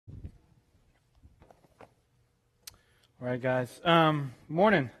All right, guys.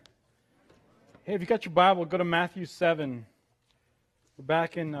 Morning. Hey, if you got your Bible, go to Matthew 7. We're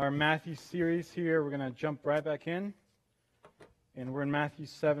back in our Matthew series here. We're going to jump right back in. And we're in Matthew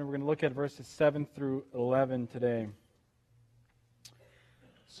 7. We're going to look at verses 7 through 11 today.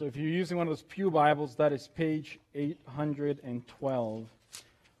 So if you're using one of those pew Bibles, that is page 812.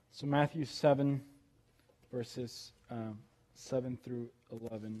 So Matthew 7, verses 7 through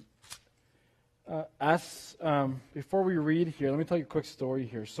 11. Before we read here, let me tell you a quick story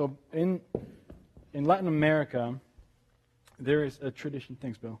here. So in Latin America, there is a tradition.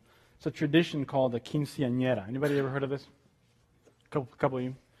 Thanks, Bill. It's a tradition called the quinceañera. Anybody ever heard of this? Couple of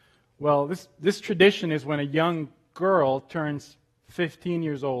you. Well, this tradition is when a young girl turns 15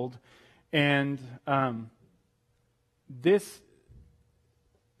 years old, and this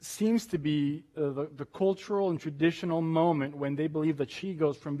seems to be the cultural and traditional moment when they believe that she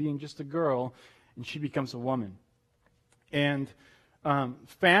goes from being just a girl and she becomes a woman. And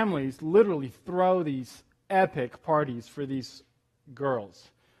families literally throw these epic parties for these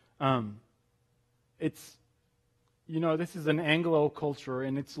girls. This is an Anglo culture,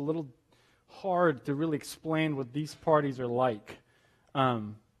 and it's a little hard to really explain what these parties are like.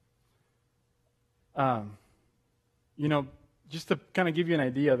 Just to kind of give you an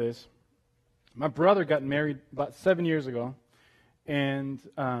idea of this, my brother got married about 7 years ago, and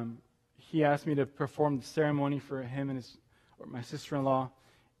he asked me to perform the ceremony for him and my sister-in-law,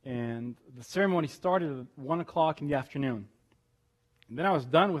 and the ceremony started at 1 o'clock in the afternoon. And then I was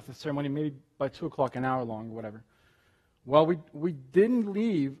done with the ceremony maybe by 2 o'clock, an hour long or whatever. Well, we didn't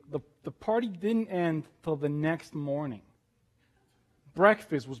leave. The party didn't end till the next morning.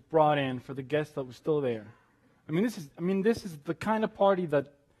 Breakfast was brought in for the guests that were still there. This is the kind of party that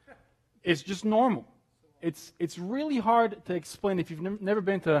is just normal. It's really hard to explain if you've never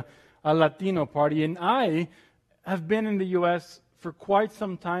been to a Latino party. And I have been in the U.S. for quite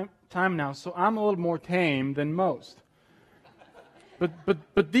some time now, so I'm a little more tame than most.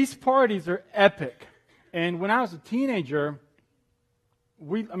 But these parties are epic. And when I was a teenager,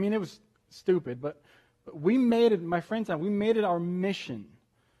 it was stupid, but we made it, my friends and I, we made it our mission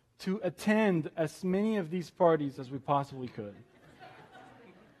to attend as many of these parties as we possibly could.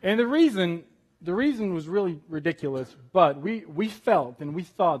 And the reason was really ridiculous, but we felt and we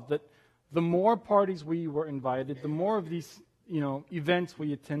thought that the more parties we were invited, the more of these events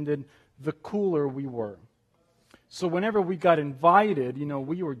we attended, the cooler we were. So whenever we got invited,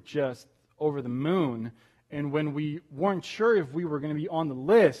 we were just over the moon. And when we weren't sure if we were going to be on the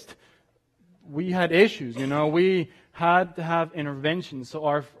list, we had issues. We had to have interventions. So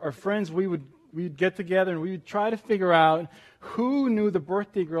our friends, we'd get together and we would try to figure out who knew the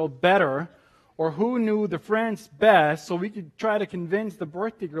birthday girl better or who knew the friends best, so we could try to convince the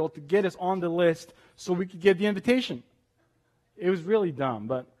birthday girl to get us on the list so we could get the invitation. It was really dumb,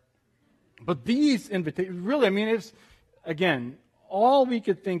 but these invitations, really, it's, again, all we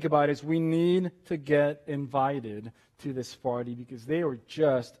could think about is we need to get invited to this party because they were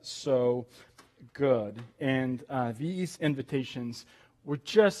just so good. And these invitations were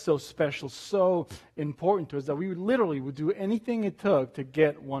just so special, so important to us that we would do anything it took to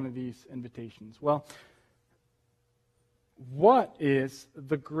get one of these invitations. Well, what is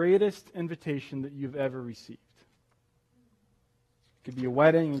the greatest invitation that you've ever received? It could be a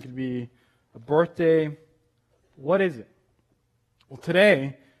wedding, it could be a birthday. What is it? Well,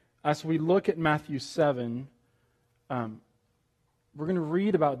 today, as we look at Matthew 7, we're going to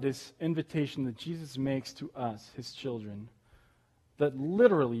read about this invitation that Jesus makes to us, His children, that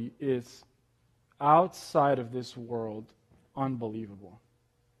literally is outside of this world unbelievable.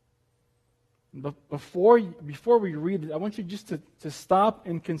 But before we read it, I want you just to stop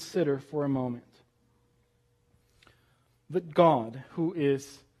and consider for a moment that God, who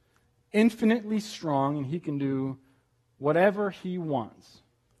is infinitely strong and He can do whatever He wants,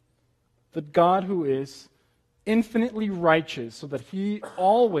 that God who is infinitely righteous so that He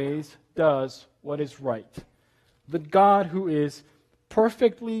always does what is right, that God who is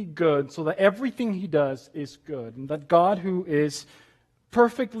perfectly good so that everything He does is good, and that God who is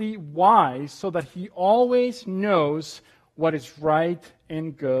perfectly wise so that He always knows what is right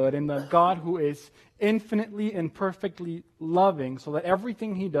and good, and that God who is infinitely and perfectly loving so that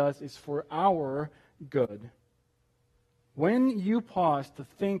everything He does is for our good. When you pause to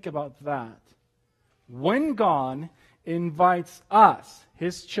think about that, when God invites us,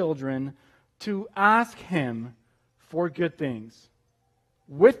 His children, to ask Him for good things,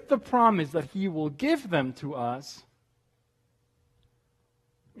 with the promise that He will give them to us,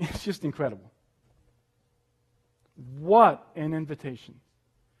 it's just incredible. What an invitation.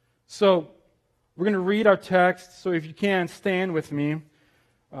 So, We're going to read our text, so if you can, stand with me.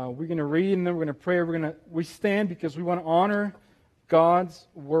 We're going to read and then we're going to pray. We stand because we want to honor God's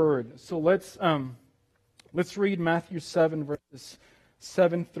word. So let's read Matthew 7, verses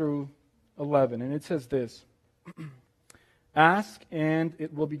 7 through 11. And it says this: Ask, and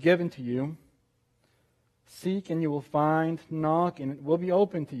it will be given to you. Seek, and you will find. Knock, and it will be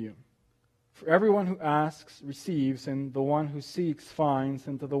open to you. For everyone who asks receives, and the one who seeks finds,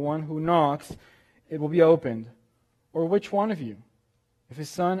 and to the one who knocks it will be opened. Or which one of you, if his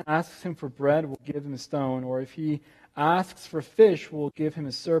son asks him for bread, will give him a stone? Or if he asks for fish, will give him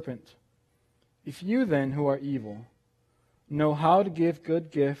a serpent? If you then, who are evil, know how to give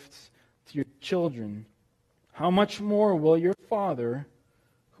good gifts to your children, how much more will your Father,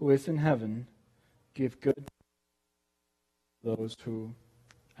 who is in heaven, give good to those who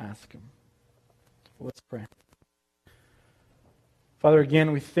ask him? Well, let's pray. Father,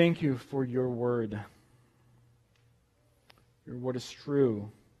 again, we thank you for your word. Your word is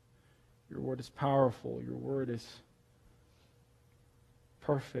true. Your word is powerful. Your word is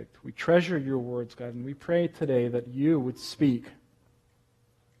perfect. We treasure your words, God, and we pray today that you would speak,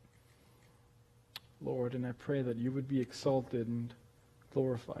 Lord, and I pray that you would be exalted and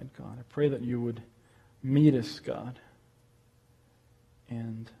glorified, God. I pray that you would meet us, God,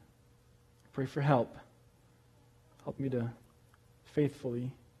 and I pray for help. Help me to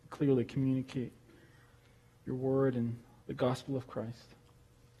faithfully, clearly communicate your word and the gospel of Christ.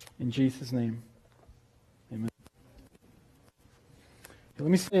 In Jesus' name, amen. Let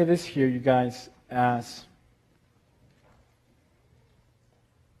me say this here, you guys, as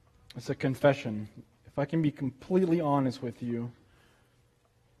a confession. If I can be completely honest with you,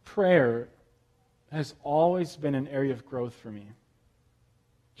 prayer has always been an area of growth for me.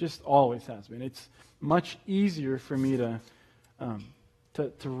 Just always has been. It's much easier for me to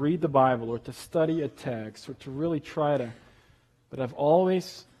read the Bible or to study a text or to really try to. But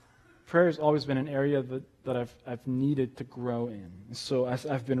prayer has always been an area that I've needed to grow in. So as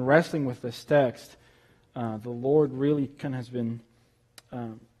I've been wrestling with this text, the Lord really kind of has been,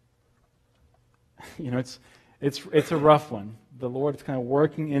 it's a rough one. The Lord is kind of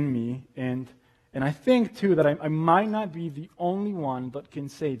working in me, and I think too that I might not be the only one that can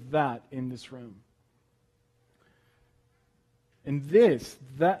say that in this room. And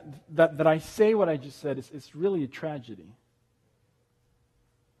that I say what I just said is really a tragedy.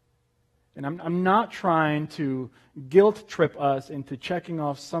 And I'm not trying to guilt trip us into checking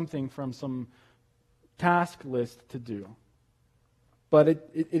off something from some task list to do. But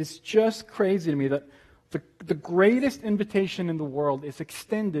it is just crazy to me that the greatest invitation in the world is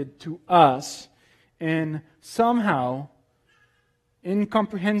extended to us, and somehow,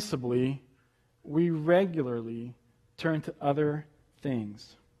 incomprehensibly, we regularly turn to other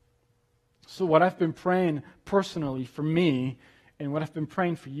things. So what I've been praying personally for me, and what I've been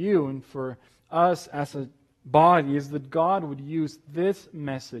praying for you and for us as a body, is that God would use this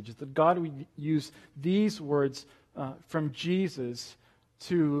message, that God would use these words from Jesus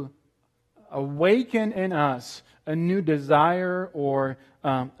to awaken in us a new desire or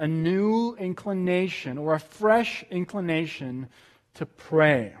a new inclination or a fresh inclination to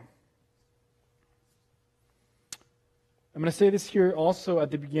pray. I'm going to say this here also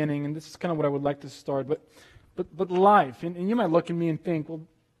at the beginning, and this is kind of what I would like to start, but life, and you might look at me and think, well,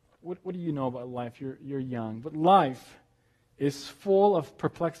 what do you know about life? You're young. But life is full of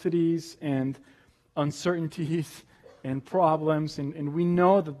perplexities and uncertainties and problems, and we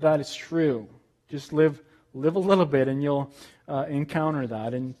know that is true. Just live a little bit and you'll encounter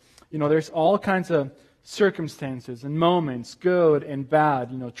that. And, there's all kinds of circumstances and moments, good and bad,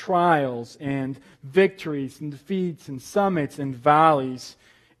 trials and victories and defeats and summits and valleys.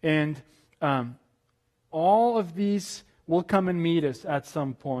 And all of these will come and meet us at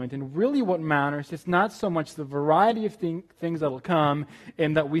some point. And really what matters is not so much the variety of things that will come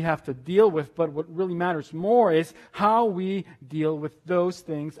and that we have to deal with, but what really matters more is how we deal with those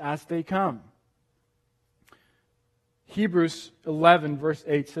things as they come. Hebrews 11 verse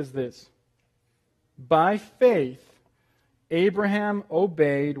 8 says this: By faith, Abraham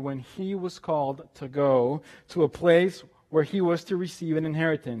obeyed when he was called to go to a place where he was to receive an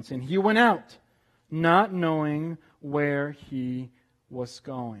inheritance. And he went out, not knowing where he was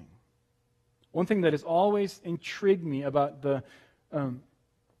going. One thing that has always intrigued me about the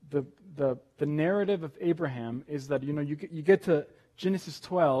narrative of Abraham is that, you get to Genesis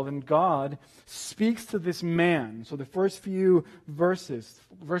 12, and God speaks to this man. So the first few verses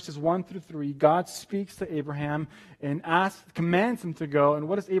 1 through 3, God speaks to Abraham and commands him to go. And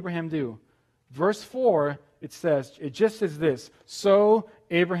what does Abraham do? Verse 4, it just says this: So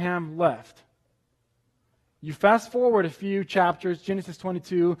Abraham left. You fast forward a few chapters, Genesis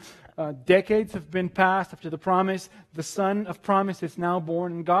 22, decades have been passed after the promise. The son of promise is now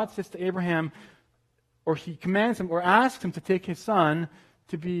born, and God says to Abraham, or he commands him, or asks him to take his son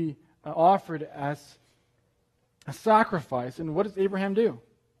to be offered as a sacrifice. And what does Abraham do?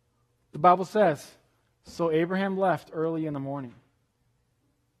 The Bible says, so Abraham left early in the morning.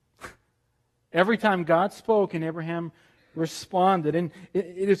 Every time God spoke and Abraham responded. And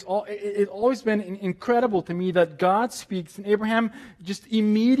it's always been incredible to me that God speaks and Abraham just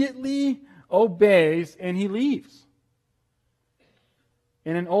immediately obeys and he leaves.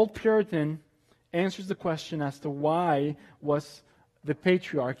 And an old Puritan answers the question as to why was the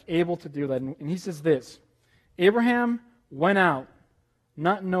patriarch able to do that. And he says this, Abraham went out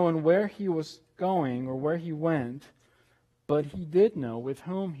not knowing where he was going or where he went, but he did know with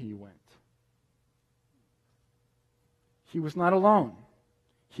whom he went. He was not alone.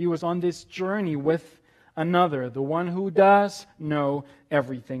 He was on this journey with another, the one who does know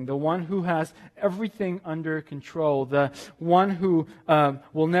everything, the one who has everything under control, the one who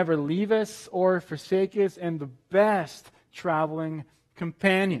will never leave us or forsake us, and the best traveling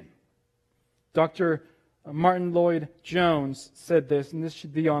companion. Dr. Martin Lloyd-Jones said this, and this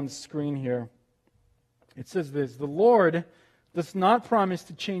should be on the screen here. It says this, the Lord does not promise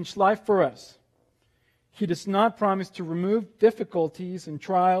to change life for us. He does not promise to remove difficulties and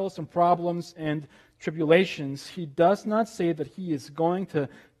trials and problems and tribulations. He does not say that He is going to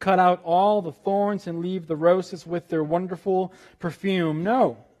cut out all the thorns and leave the roses with their wonderful perfume.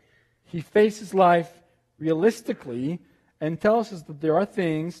 No. He faces life realistically and tells us that there are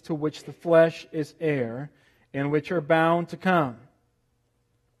things to which the flesh is heir and which are bound to come.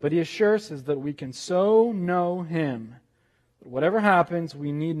 But He assures us that we can so know Him that whatever happens,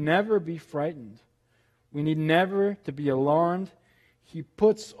 we need never be frightened. We need never to be alarmed. He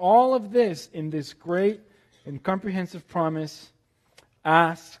puts all of this in this great and comprehensive promise.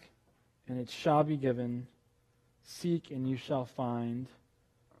 Ask, and it shall be given. Seek, and you shall find.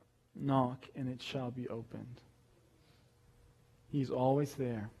 Knock, and it shall be opened. He's always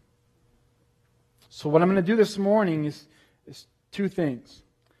there. So what I'm going to do this morning is two things.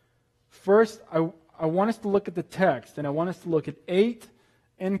 First, I want us to look at the text, and I want us to look at 8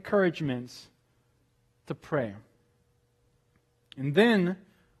 encouragements to pray. And then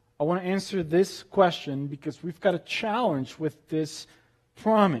I want to answer this question because we've got a challenge with this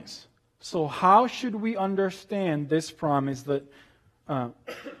promise. So how should we understand this promise that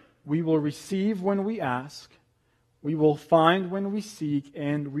we will receive when we ask, we will find when we seek,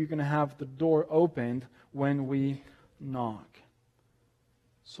 and we're going to have the door opened when we knock?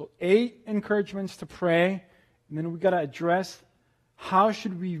 So 8 encouragements to pray, and then we've got to address how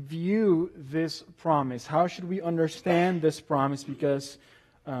should we view this promise? How should we understand this promise? Because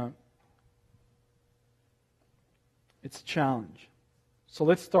it's a challenge. So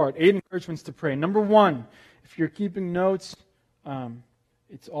let's start. 8 encouragements to pray. Number 1, if you're keeping notes,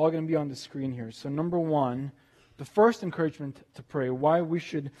 it's all going to be on the screen here. So number 1, the first encouragement to pray, why we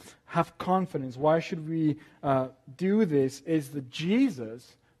should have confidence, why should we do this, is that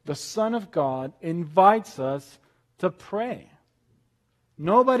Jesus, the Son of God, invites us to pray.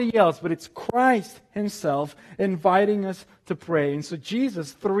 Nobody else, but it's Christ Himself inviting us to pray. And so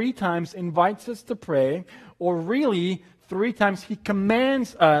Jesus 3 times invites us to pray, or really 3 times He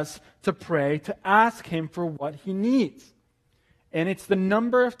commands us to pray, to ask Him for what He needs. And it's the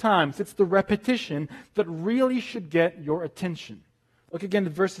number of times, it's the repetition that really should get your attention. Look again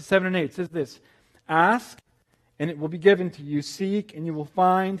at verses 7 and 8. It says this, ask, and it will be given to you. Seek, and you will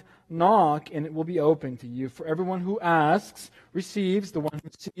find. Knock, and it will be open to you. For everyone who asks receives, the one who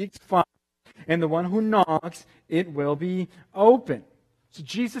seeks finds, and the one who knocks, it will be open. So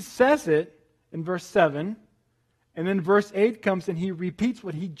Jesus says it in verse 7, and then verse 8 comes and He repeats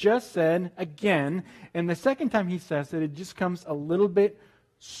what He just said again, and the second time He says it just comes a little bit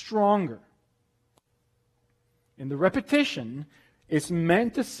stronger. And the repetition is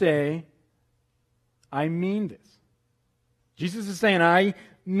meant to say, I mean this. Jesus is saying, I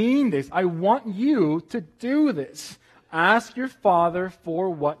mean this. I want you to do this. Ask your Father for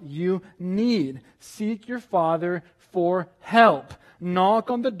what you need. Seek your Father for help.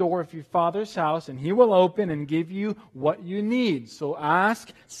 Knock on the door of your Father's house, and He will open and give you what you need. So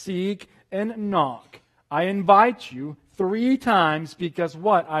ask, seek, and knock. I invite you 3 times because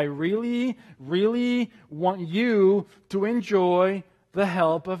what? I really, really want you to enjoy the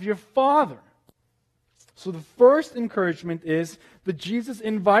help of your Father. So the first encouragement is that Jesus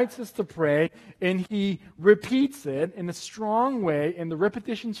invites us to pray, and He repeats it in a strong way, and the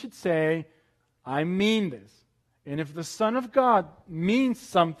repetition should say, I mean this. And if the Son of God means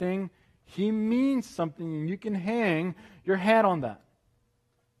something, He means something, and you can hang your hat on that.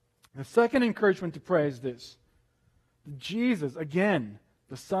 The second encouragement to pray is this. Jesus, again,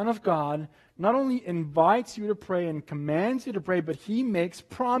 the Son of God, not only invites you to pray and commands you to pray, but He makes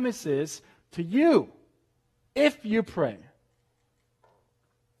promises to you if you pray.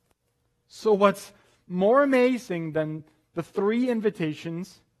 So what's more amazing than the 3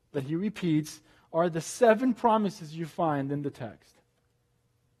 invitations that He repeats are the 7 promises you find in the text.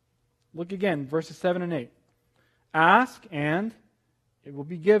 Look again, verses 7 and 8. Ask and it will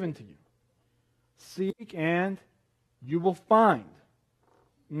be given to you. Seek and you will find.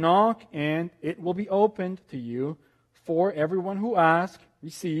 Knock and it will be opened to you. For everyone who asks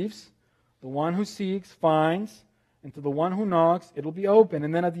receives. The one who seeks finds. And to the one who knocks it will be open.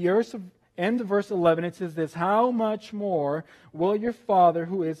 And then at the end of verse 11 it says this. How much more will your Father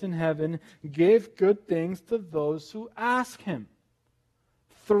who is in heaven give good things to those who ask Him?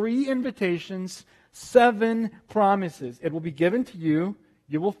 3 invitations, 7 promises. It will be given to you.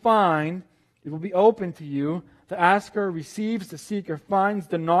 You will find. It will be open to you. The asker receives, the seeker finds,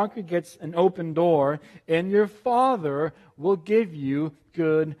 the knocker gets an open door, and your Father will give you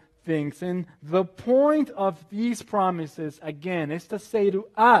good things. And the point of these promises, again, is to say to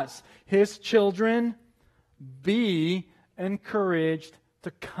us, His children, be encouraged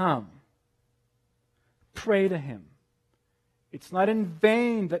to come. Pray to Him. It's not in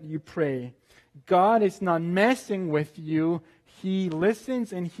vain that you pray. God is not messing with you. He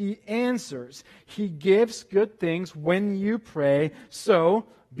listens and He answers. He gives good things when you pray. So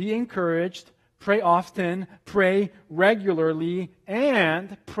be encouraged, pray often, pray regularly,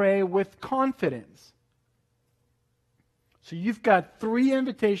 and pray with confidence. So you've got 3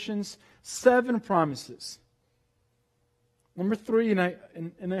 invitations, 7 promises. Number 3,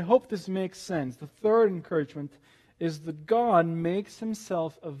 and I hope this makes sense, the third encouragement is that God makes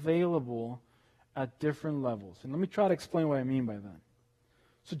Himself available at different levels. And let me try to explain what I mean by that.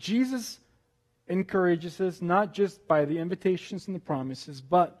 So Jesus encourages us not just by the invitations and the promises,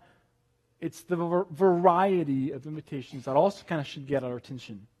 but it's the variety of invitations that also kind of should get our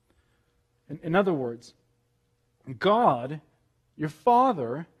attention. In other words, God, your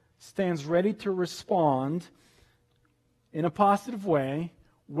Father, stands ready to respond in a positive way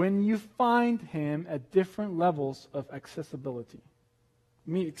when you find Him at different levels of accessibility.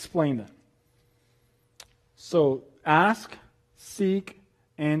 Let me explain that. So, ask, seek,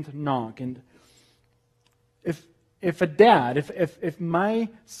 and knock. And if a dad, if my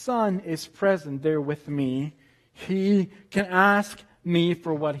son is present there with me, he can ask me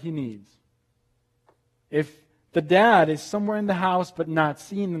for what he needs. If the dad is somewhere in the house but not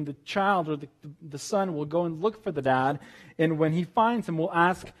seen, then the child or the son will go and look for the dad, and when he finds him, will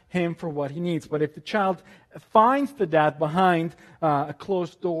ask him for what he needs. But if the child finds the dad behind a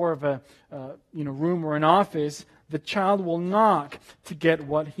closed door of a room or an office, the child will knock to get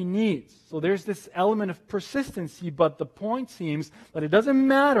what he needs. So there's this element of persistency, but the point seems that it doesn't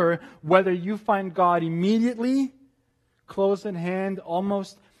matter whether you find God immediately, close at hand,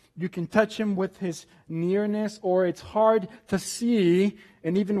 almost you can touch Him with His nearness, or it's hard to see,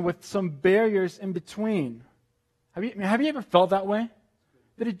 and even with some barriers in between. Have you ever felt that way?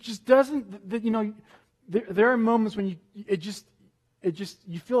 That it just doesn't, there are moments when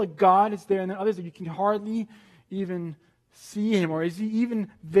you feel like God is there, and then others that you can hardly even see Him, or is He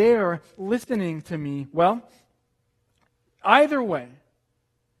even there listening to me? Well, either way,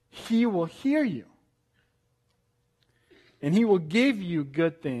 He will hear you. And He will give you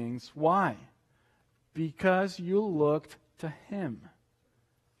good things. Why? Because you looked to Him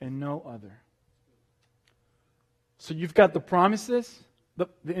and no other. So you've got the promises, the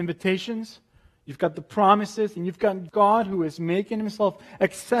invitations, you've got the promises, and you've got God who is making Himself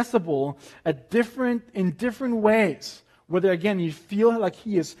accessible in different ways. Whether, again, you feel like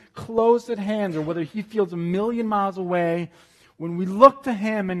He is close at hand or whether He feels a million miles away, when we look to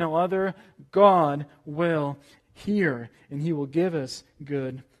Him and no other, God will hear, and He will give us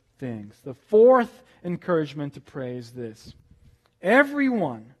good things. The fourth encouragement to pray is this.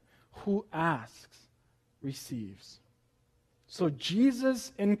 Everyone who asks receives. So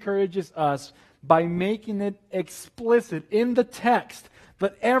Jesus encourages us by making it explicit in the text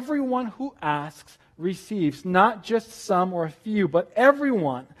that everyone who asks receives, not just some or a few, but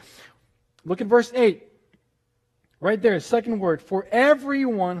everyone. Look at verse 8. Right there, second word. For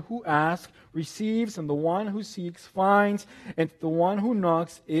everyone who asks receives, and the one who seeks finds, and the one who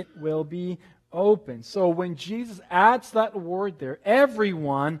knocks it will be open. So when Jesus adds that word there,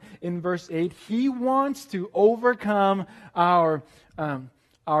 everyone, in verse 8, He wants to overcome our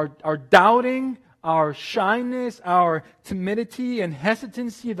doubting, our shyness, our timidity and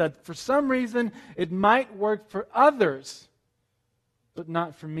hesitancy that for some reason it might work for others, but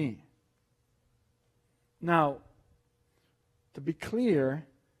not for me. Now, to be clear,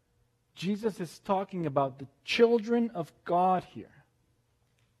 Jesus is talking about the children of God here,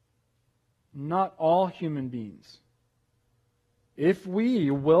 not all human beings. If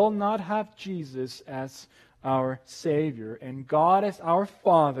we will not have Jesus as our Savior and God as our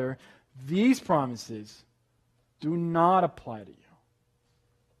Father, these promises do not apply to you.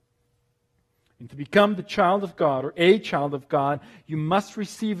 And to become the child of God, or a child of God, you must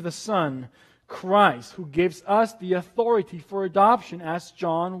receive the Son, Christ, who gives us the authority for adoption, as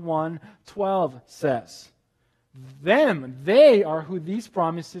John 1:12 says. They are who these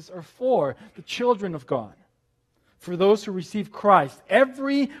promises are for, the children of God. For those who receive Christ,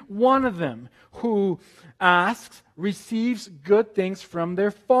 every one of them who asks receives good things from their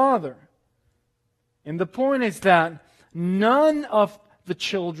Father. And the point is that none of the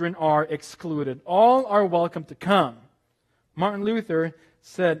children are excluded. All are welcome to come. Martin Luther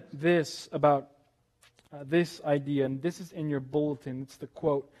said this about this idea, and this is in your bulletin. It's the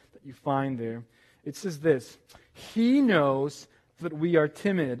quote that you find there. It says this: "He knows that we are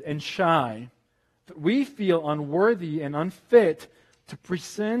timid and shy, that we feel unworthy and unfit to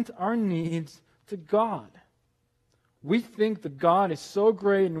present our needs to God. We think that God is so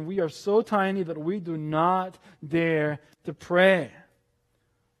great and we are so tiny that we do not dare to pray.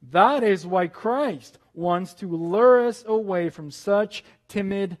 That is why Christ wants to lure us away from such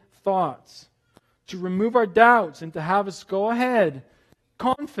timid thoughts, to remove our doubts and to have us go ahead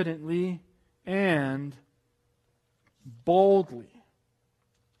confidently and boldly.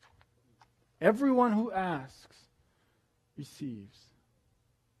 Everyone who asks receives."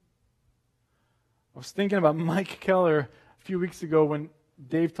 I was thinking about Mike Keller a few weeks ago when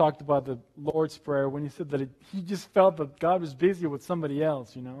Dave talked about the Lord's Prayer, when he said that he just felt that God was busy with somebody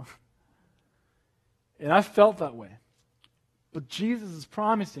else, you know. And I felt that way. But Jesus is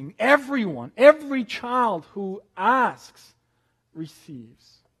promising everyone, every child who asks,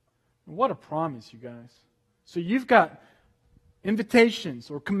 receives. And what a promise, you guys. So you've got invitations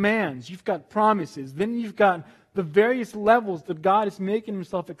or commands, you've got promises, then you've got the various levels that God is making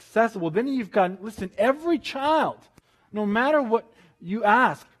Himself accessible. Then you've got, listen, every child, no matter what you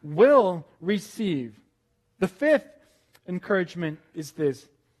ask, will receive. The fifth encouragement is this,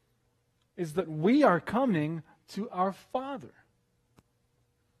 is that we are coming to our Father.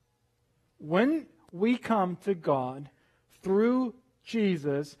 When we come to God through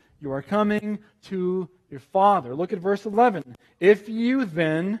Jesus, you are coming to your Father. Look at verse 11. "If you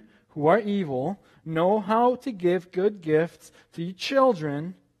then, who are evil, know how to give good gifts to your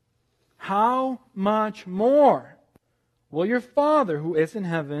children, how much more will your Father who is in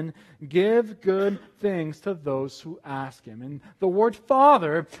heaven give good things to those who ask Him?" And the word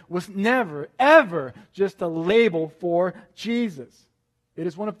Father was never, ever just a label for Jesus. It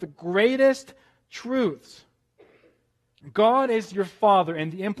is one of the greatest truths. God is your Father,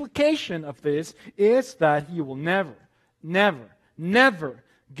 and the implication of this is that He will never, never, never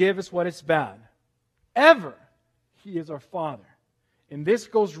give us what is bad. Ever. He is our Father. And this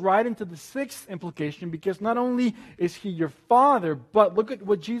goes right into the sixth implication, because not only is He your Father, but look at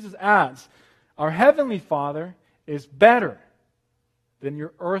what Jesus adds. Our Heavenly Father is better than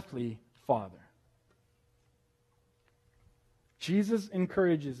your earthly father. Jesus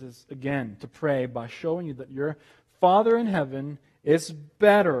encourages us again to pray by showing you that your Father in heaven is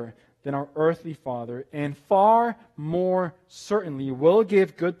better than our earthly father, and far more certainly will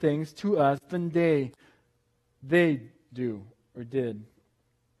give good things to us than they do or did.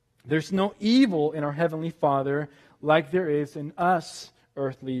 There's no evil in our Heavenly Father like there is in us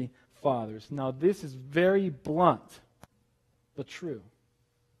earthly fathers. Now, this is very blunt, but true.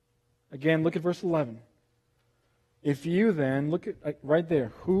 Again, look at verse 11. "If you then," look at right there,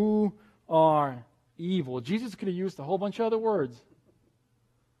 "who are evil." Jesus could have used a whole bunch of other words.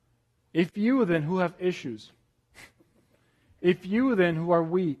 "If you then who have issues, if you then who are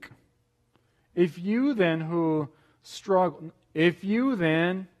weak, if you then who struggle, if you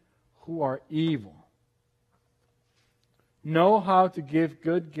then who are evil, know how to give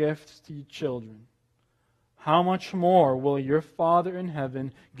good gifts to your children, how much more will your Father in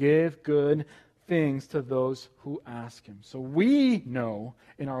heaven give good things to those who ask Him?" So we know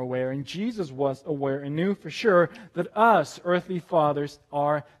and are aware, and Jesus was aware and knew for sure, that us earthly fathers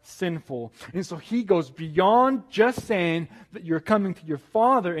are sinful. And so He goes beyond just saying that you're coming to your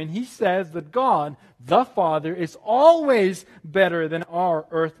Father, and He says that God, the Father, is always better than our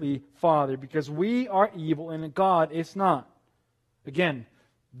earthly father, because we are evil and God is not. Again,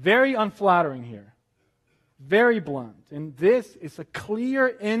 very unflattering here. very blunt. And this is a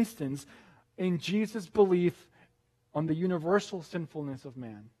clear instance in Jesus' belief on the universal sinfulness of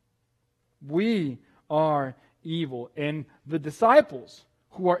man. We are evil. And the disciples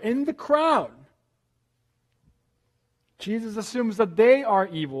who are in the crowd, Jesus assumes that they are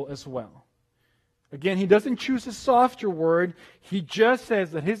evil as well. Again, he doesn't choose a softer word. He just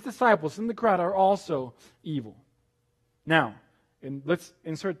says that his disciples in the crowd are also evil. Now, and let's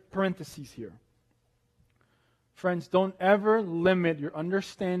insert parentheses here. Friends, don't ever limit your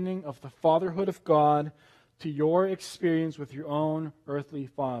understanding of the fatherhood of God to your experience with your own earthly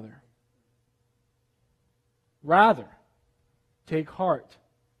father. Rather, take heart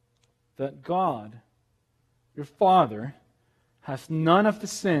that God, your Father, has none of the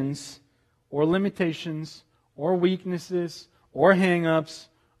sins or limitations or weaknesses or hang-ups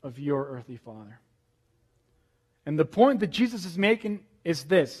of your earthly father. And the point that Jesus is making is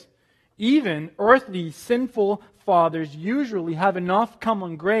this. Even earthly sinful fathers usually have enough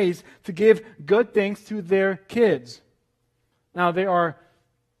common grace to give good things to their kids. Now, there are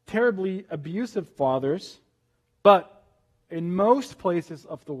terribly abusive fathers, but in most places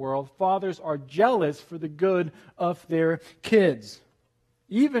of the world, fathers are jealous for the good of their kids,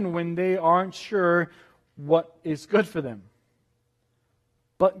 even when they aren't sure what is good for them.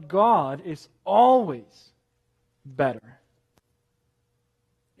 But God is always better.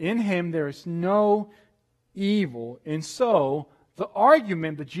 In Him there is no evil. And so, the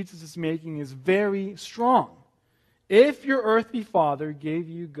argument that Jesus is making is very strong. If your earthly father gave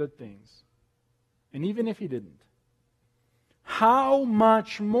you good things, and even if he didn't, how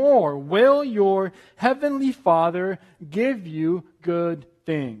much more will your heavenly Father give you good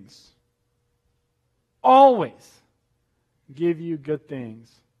things? Always give you good things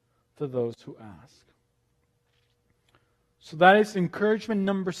to those who ask. So that is encouragement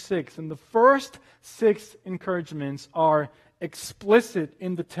number 6. And the first 6 encouragements are explicit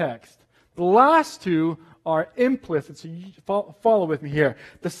in the text. The last 2 are implicit. So you follow with me here.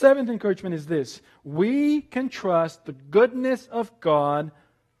 The 7th encouragement is this. We can trust the goodness of God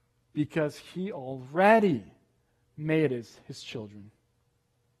because He already made us His children.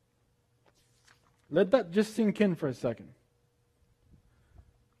 Let that just sink in for a second.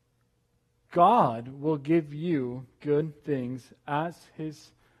 God will give you good things as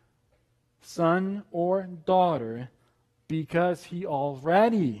His son or daughter because He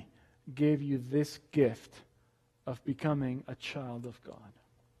already gave you this gift of becoming a child of God.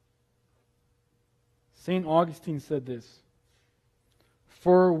 St. Augustine said this,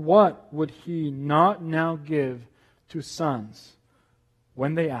 "For what would He not now give to sons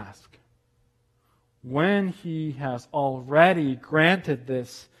when they ask, when He has already granted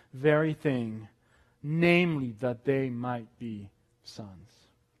this very thing, namely that they might be sons?"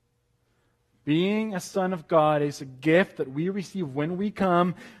 Being a son of God is a gift that we receive when we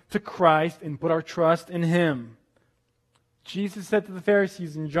come to Christ and put our trust in Him. Jesus said to the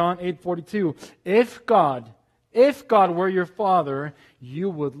Pharisees in John 8:42, if God were your Father, you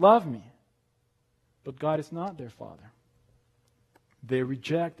would love me. But God is not their Father. They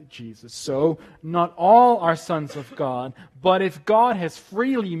reject Jesus. So, not all are sons of God, but if God has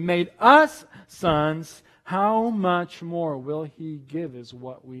freely made us sons, how much more will He give us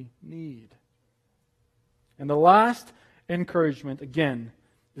what we need? And the last encouragement, again,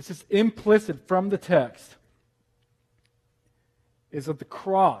 this is implicit from the text, is that the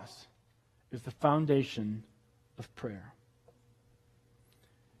cross is the foundation of prayer.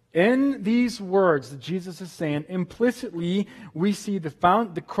 In these words that Jesus is saying, implicitly we see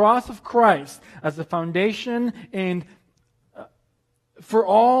the cross of Christ as the foundation and for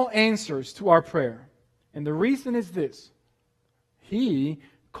all answers to our prayer. And the reason is this. He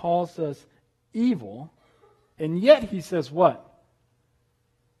calls us evil, and yet He says what?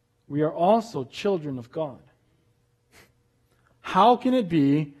 We are also children of God. How can it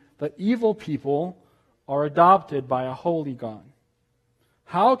be that evil people are adopted by a holy God?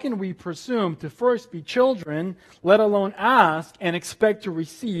 How can we presume to first be children, let alone ask and expect to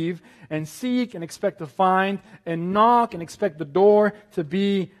receive, and seek and expect to find, and knock and expect the door to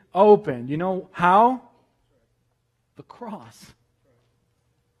be opened? You know how? The cross.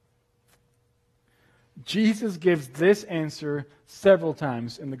 Jesus gives this answer several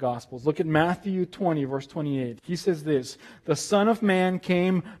times in the Gospels. Look at Matthew 20, verse 28. He says this, "The Son of Man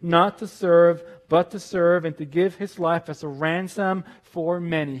came not to serve, but to serve, and to give His life as a ransom for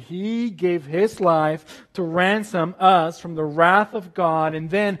many." He gave His life to ransom us from the wrath of God, and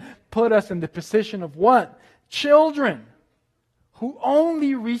then put us in the position of what? Children, who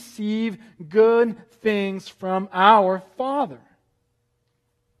only receive good things from our Father.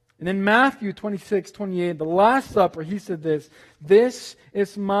 And in Matthew 26:28, the Last Supper, he said this, "This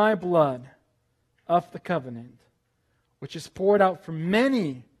is my blood of the covenant, which is poured out for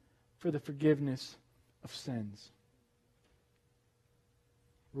many for the forgiveness of sins."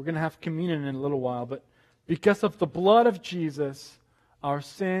 We're going to have communion in a little while, but because of the blood of Jesus, our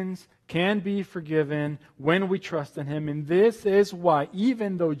sins can be forgiven when we trust in Him. And this is why,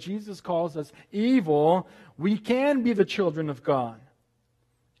 even though Jesus calls us evil, we can be the children of God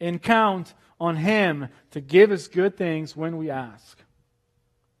and count on Him to give us good things when we ask.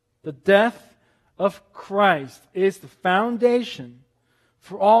 The death of Christ is the foundation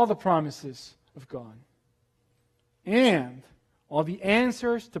for all the promises of God and all the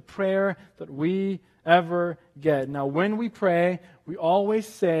answers to prayer that we ever get. Now, when we pray, we always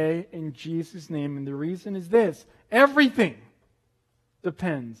say in Jesus' name, and the reason is this: everything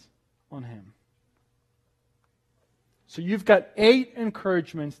depends on Him. So you've got 8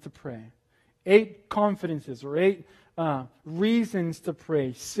 encouragements to pray, 8 confidences, or 8 reasons to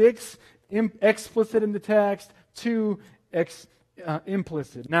pray. 6 explicit in the text, 2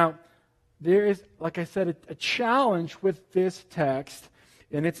 implicit. Now, there is, like I said, a challenge with this text,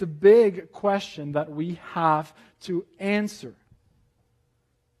 and it's a big question that we have to answer.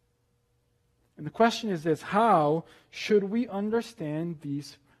 And the question is this: how should we understand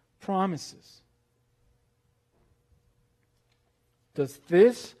these promises? Does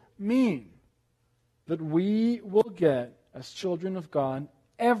this mean that we will get, as children of God,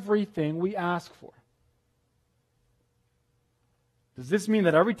 everything we ask for? Does this mean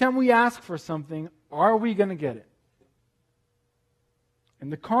that every time we ask for something, are we going to get it?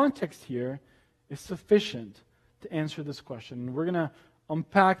 And the context here is sufficient to answer this question. And we're going to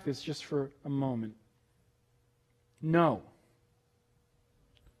unpack this just for a moment. No.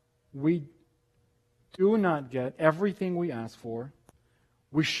 We do not get everything we ask for.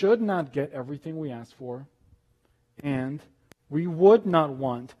 We should not get everything we ask for. And we would not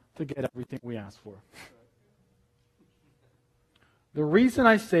want to get everything we ask for. The reason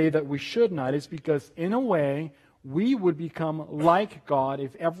I say that we should not is because, in a way, we would become like God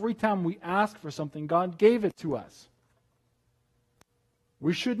if every time we ask for something, God gave it to us.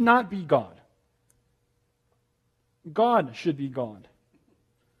 We should not be God. God should be God.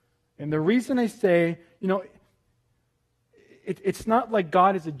 And the reason I say, it's not like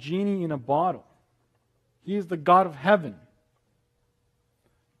God is a genie in a bottle. He is the God of heaven.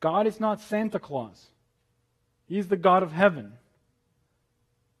 God is not Santa Claus. He is the God of heaven.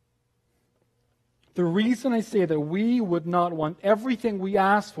 The reason I say that we would not want everything we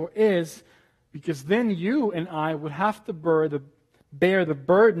ask for is because then you and I would have to bear the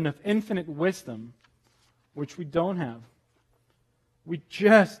burden of infinite wisdom, which we don't have. We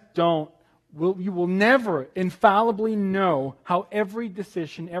just don't. You will never infallibly know how every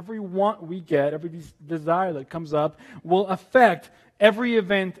decision, every want we get, every desire that comes up will affect every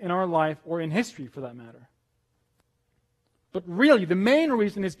event in our life or in history for that matter. But really, the main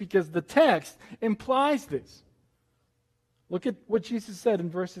reason is because the text implies this. Look at what Jesus said in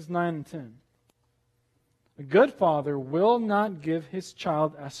verses 9 and 10. A good father will not give his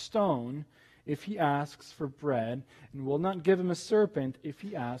child a stone if he asks for bread, and will not give him a serpent if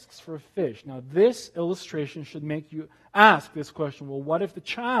he asks for a fish. Now, this illustration should make you ask this question: well, what if the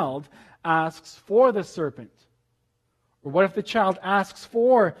child asks for the serpent? Or what if the child asks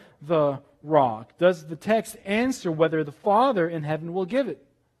for the rock? Does the text answer whether the Father in heaven will give it?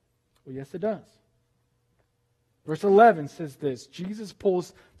 Well, yes, it does. Verse 11 says this. Jesus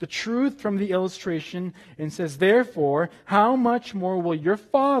pulls the truth from the illustration and says, "Therefore, how much more will your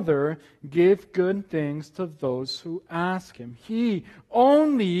Father give good things to those who ask Him?" He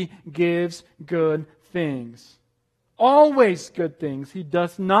only gives good things. Always good things. He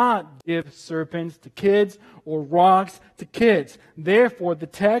does not give serpents to kids or rocks to kids. Therefore, the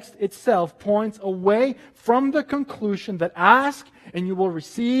text itself points away from the conclusion that ask and you will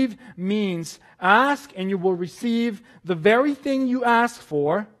receive means ask and you will receive the very thing you ask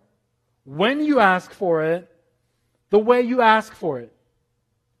for, when you ask for it, the way you ask for it.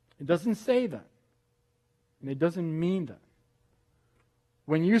 It doesn't say that. And it doesn't mean that.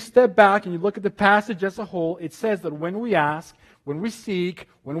 When you step back and you look at the passage as a whole, it says that when we ask, when we seek,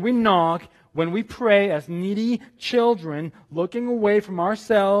 when we knock, when we pray as needy children, looking away from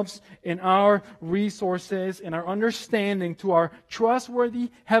ourselves and our resources and our understanding to our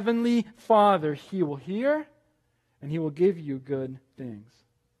trustworthy Heavenly Father, He will hear and He will give you good things.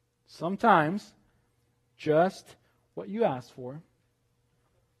 Sometimes just what you asked for.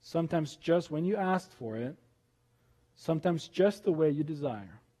 Sometimes just when you asked for it. Sometimes just the way you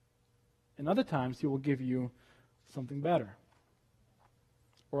desire. And other times He will give you something better.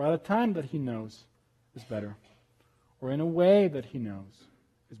 or at a time that He knows is better, or in a way that He knows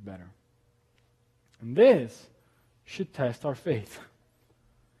is better. And this should test our faith.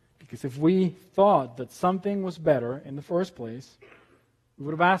 Because if we thought that something was better in the first place, we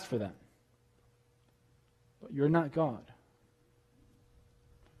would have asked for that. But you're not God.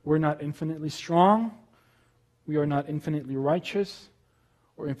 We're not infinitely strong. We are not infinitely righteous,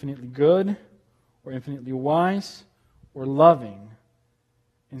 or infinitely good, or infinitely wise, or loving.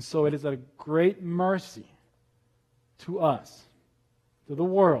 And so it is a great mercy to us, to the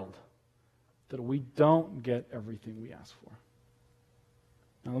world, that we don't get everything we ask for.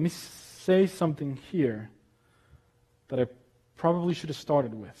 Now let me say something here that I probably should have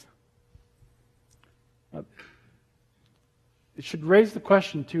started with. It should raise the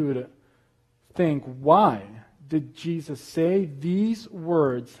question too, to think, why did Jesus say these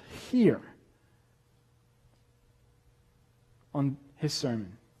words here on His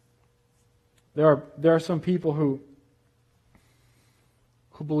sermon? There are some people who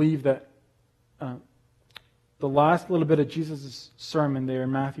believe that the last little bit of Jesus' sermon there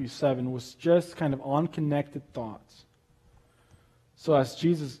in Matthew 7 was just kind of unconnected thoughts. So as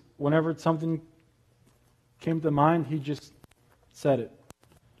Jesus, whenever something came to mind, He just said it.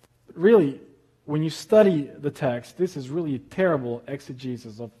 But really, when you study the text, this is really a terrible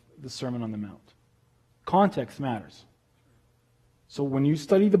exegesis of the Sermon on the Mount. Context matters. So when you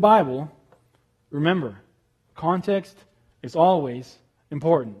study the Bible, remember, context is always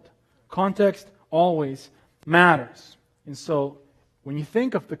important. Context always matters. And so, when you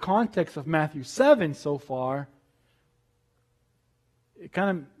think of the context of Matthew 7 so far, it kind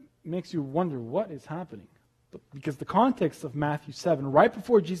of makes you wonder what is happening. Because the context of Matthew 7, right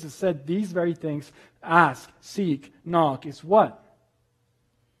before Jesus said these very things, ask, seek, knock, is what?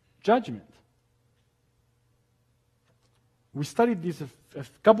 Judgment. We studied these a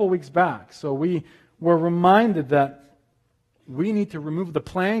couple of weeks back, so we were reminded that we need to remove the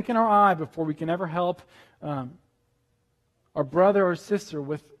plank in our eye before we can ever help our brother or sister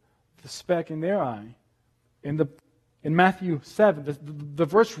with the speck in their eye. In Matthew 7, the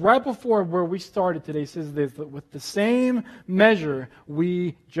verse right before where we started today says this, that with the same measure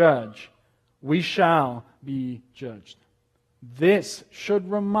we judge, we shall be judged. This should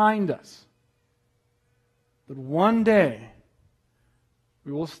remind us that one day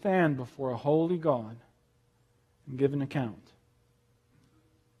we will stand before a holy God and give an account.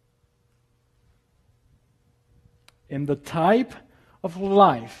 In the type of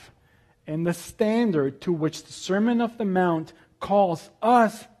life and the standard to which the Sermon on the Mount calls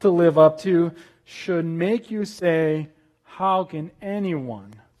us to live up to should make you say, how can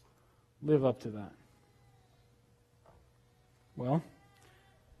anyone live up to that? Well,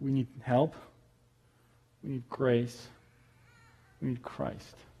 we need help. We need grace. We need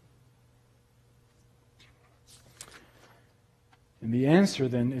Christ. And the answer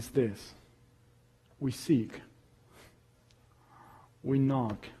then is this. We seek. We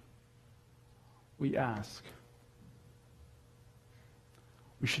knock. We ask.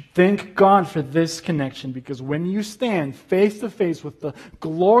 We should thank God for this connection, because when you stand face to face with the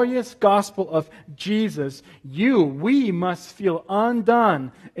glorious gospel of Jesus, we must feel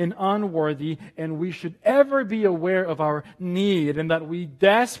undone and unworthy, and we should ever be aware of our need and that we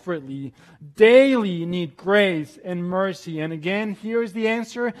desperately, daily need grace and mercy. And again, here's the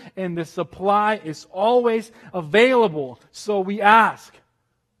answer, and the supply is always available. So we ask,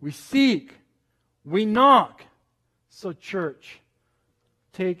 we seek, we knock. So church,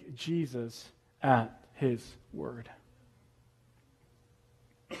 take Jesus at His word.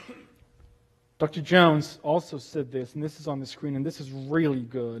 Dr. Jones also said this, and this is on the screen, and this is really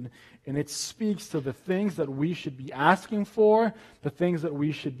good. And it speaks to the things that we should be asking for, the things that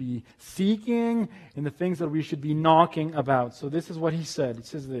we should be seeking, and the things that we should be knocking about. So this is what he said. It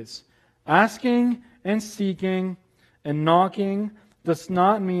says this: asking and seeking and knocking does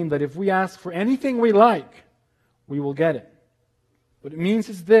not mean that if we ask for anything we like, we will get it. What it means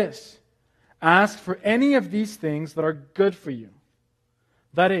is this: ask for any of these things that are good for you.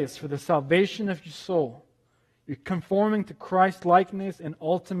 That is, for the salvation of your soul. You're conforming to Christ's likeness and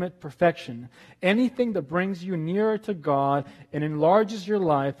ultimate perfection. Anything that brings you nearer to God and enlarges your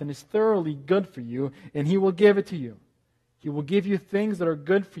life and is thoroughly good for you, and He will give it to you. He will give you things that are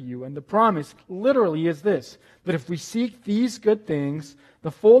good for you. And the promise literally is this: that if we seek these good things,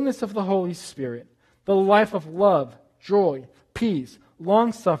 the fullness of the Holy Spirit, the life of love, joy, peace,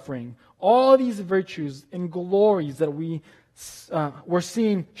 long-suffering, all these virtues and glories that we're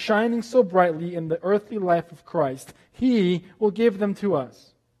seeing shining so brightly in the earthly life of Christ, He will give them to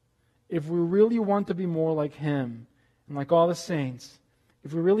us. If we really want to be more like Him and like all the saints,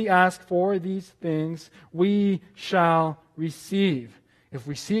 if we really ask for these things, we shall receive. If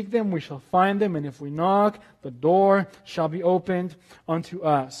we seek them, we shall find them, and if we knock, the door shall be opened unto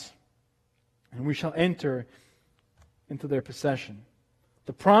us, and we shall enter into their possession.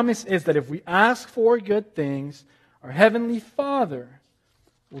 The promise is that if we ask for good things, our Heavenly Father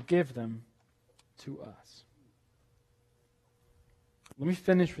will give them to us. Let me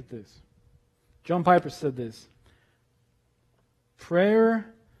finish with this. John Piper said this: prayer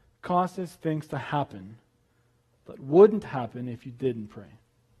causes things to happen that wouldn't happen if you didn't pray.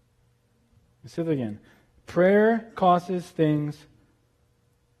 Let me say that again. Prayer causes things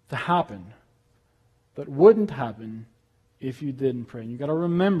to happen that wouldn't happen if you didn't pray. And you've got to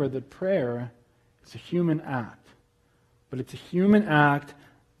remember that prayer is a human act. But it's a human act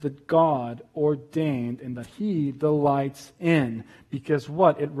that God ordained and that He delights in. Because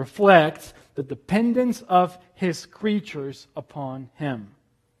what? It reflects the dependence of His creatures upon Him.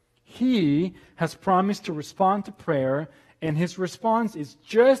 He has promised to respond to prayer, and His response is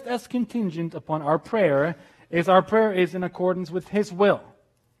just as contingent upon our prayer as our prayer is in accordance with His will.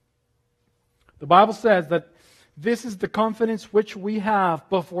 The Bible says that this is the confidence which we have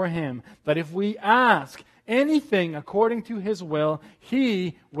before Him, that if we ask anything according to His will,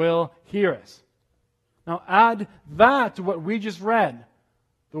 He will hear us. Now add that to what we just read.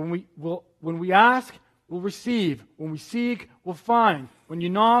 When we ask, we'll receive. When we seek, we'll find. When you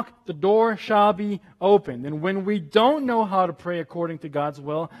knock, the door shall be opened. And when we don't know how to pray according to God's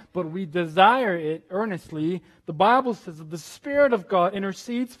will, but we desire it earnestly, the Bible says that the Spirit of God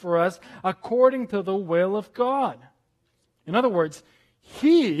intercedes for us according to the will of God. In other words,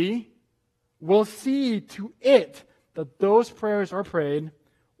 He will see to it that those prayers are prayed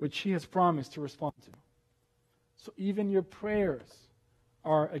which He has promised to respond to. So even your prayers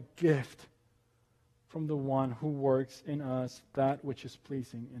are a gift from the one who works in us that which is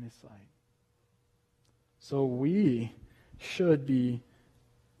pleasing in His sight. So we should be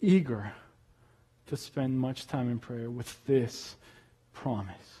eager to spend much time in prayer with this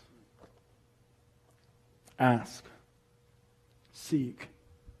promise. Ask, seek,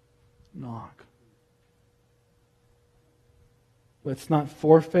 knock. Let's not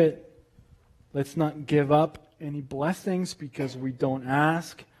forfeit, let's not give up any blessings because we don't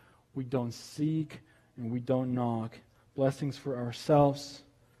ask, we don't seek, and we don't knock. Blessings for ourselves,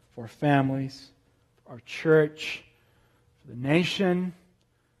 for our families, for our church, for the nation,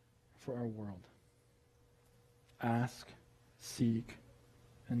 for our world. Ask, seek,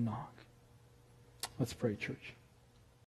 and knock. Let's pray, church.